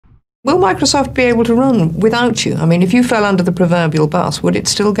Will Microsoft be able to run without you? I mean, if you fell under the proverbial bus, would it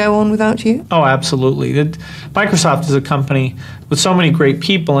still go on without you? Oh, absolutely. Microsoft is a company with so many great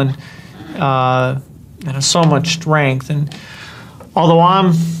people and so much strength. And although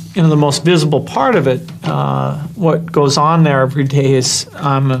I'm the most visible part of it, what goes on there every day is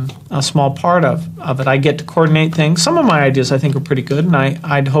I'm a small part of it. I get to coordinate things. Some of my ideas I think are pretty good, and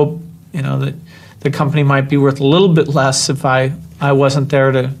I'd hope that the company might be worth a little bit less if I wasn't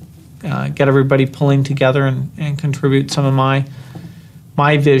there to get everybody pulling together and contribute some of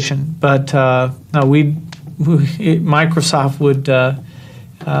my vision. But no, Microsoft would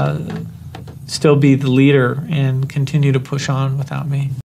still be the leader and continue to push on without me.